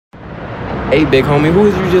Hey, big homie, who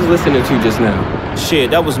was you just listening to just now?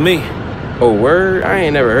 Shit, that was me. Oh, word? I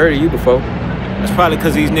ain't never heard of you before. That's probably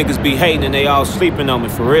cause these niggas be hating and they all sleeping on me,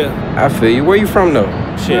 for real. I feel you. Where you from, though?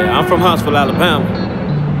 Shit, I'm from Huntsville,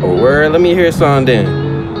 Alabama. Oh, word? Let me hear a song then.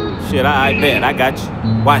 Shit, I bet. I got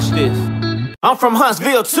you. Watch this. I'm from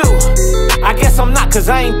Huntsville, too. I guess I'm not, cause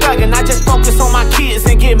I ain't thuggin'. I just focus on my kids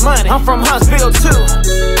and get money. I'm from Huntsville, too.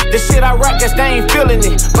 The shit I rap, guess they ain't feeling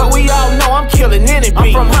it, but we all know I'm killing any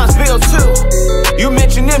beat. I'm from Huntsville, too. You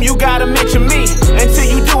mention them, you gotta mention me. Until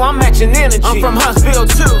you do, I'm matching energy. I'm from Huntsville,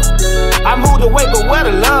 too. I moved away, but where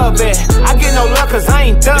the love at? I get no love, cause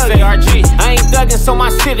I ain't thuggin'. I ain't thuggin', so my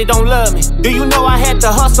city don't love me. Do you know I had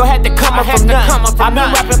to hustle, had to come up from nothing? I've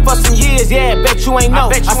been rapping for some years, yeah, bet you ain't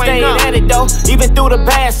know. I stayed at it, though. Even through the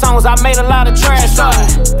bad songs, I made a lot of trash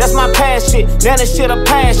songs. That's my past shit, now this shit a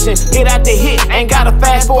passion. Get out the hit, ain't gotta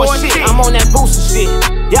fast forward shit. I'm on that booster shit.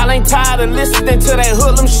 Y'all ain't tired of listening to that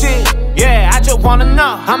hoodlum shit? Yeah, I just wanna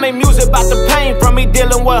know. I make music about the pain from me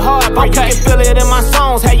dealing with heartbreak. You can feel it in my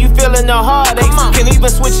songs, how you feeling the heartaches. Can even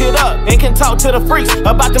switch it up and can talk to the freaks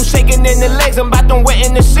about them shaking in the legs and about them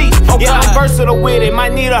wetting the sheets. Yeah, I'm versatile with it,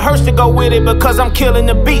 might need a hearse to go with it because I'm killing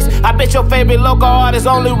the beats. I bet your favorite local artists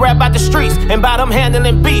only rap about the streets and about them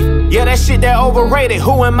handling beef. Yeah, that shit that overrated,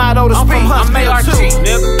 who am I though to speak? I'm ARG,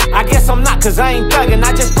 nigga. I guess I'm not, cause I ain't thuggin'.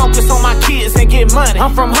 I just focus on my kids and get money.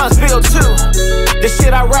 I'm from Huntsville, too. The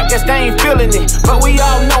shit I rap, guess they ain't feeling it, but we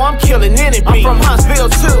all know I'm killing any beat. I'm from Huntsville,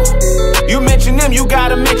 too. You mention them, you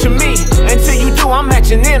gotta mention me. Until you do, I'm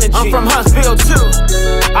matching energy. I'm from Huntsville, too.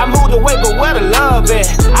 I moved away, but where the love at?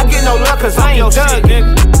 I get no love, cause I ain't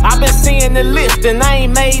thuggin'. I've been seeing the list and I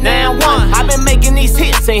ain't made now one. I've been making these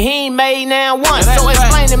hits and he ain't made now one. So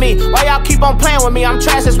explain to me, why y'all keep on playing with me? I'm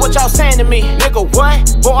trash, that's what y'all saying to me. Nigga,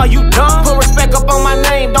 what? Boy, are you dumb? Put respect up on my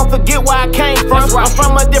name, don't forget where I came from. I'm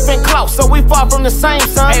from a different cloth, so we far from the same,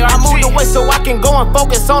 son. I moved away so I can go and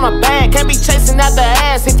focus on a bag. Can't be chasing out the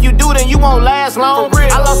ass, if you do then you won't last long.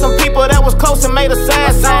 I lost some people that was close and made a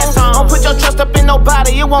sad song. Don't put your trust up in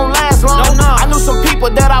nobody, it won't last long. I knew some people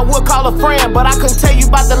that I would call a friend, but I couldn't tell you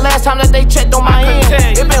about the last time that they checked on my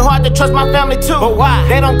end. It been hard to trust my family too, but why?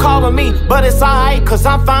 They don't call on me, but it's alright, cause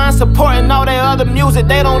I'm fine supporting all their other music.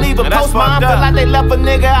 They don't even post mine, feel like they left a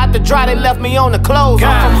nigga out the dry, they left me on the clothes.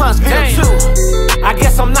 I'm from Huntsville too. I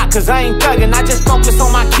guess I'm not, cause I ain't thuggin'. I just focus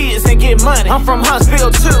on my kids and get money. I'm from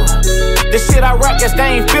Huntsville too. The shit I rap, guess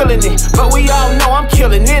they ain't feeling it, but we all know I'm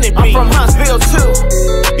killing any beat. I'm from Huntsville too.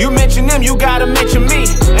 You mention them, you gotta mention me.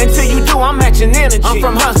 Until you do, I'm matching energy. I'm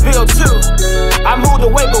from Huntsville too. I moved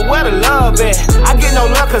away, but where the love at? I get no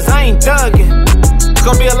love, cause I ain't thuggin'.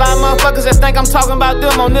 Gonna be a lot of motherfuckers that think I'm talking about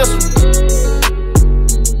them on this one.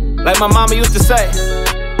 Like my mama used to say,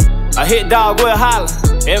 a hit dog will holler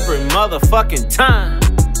every motherfucking time.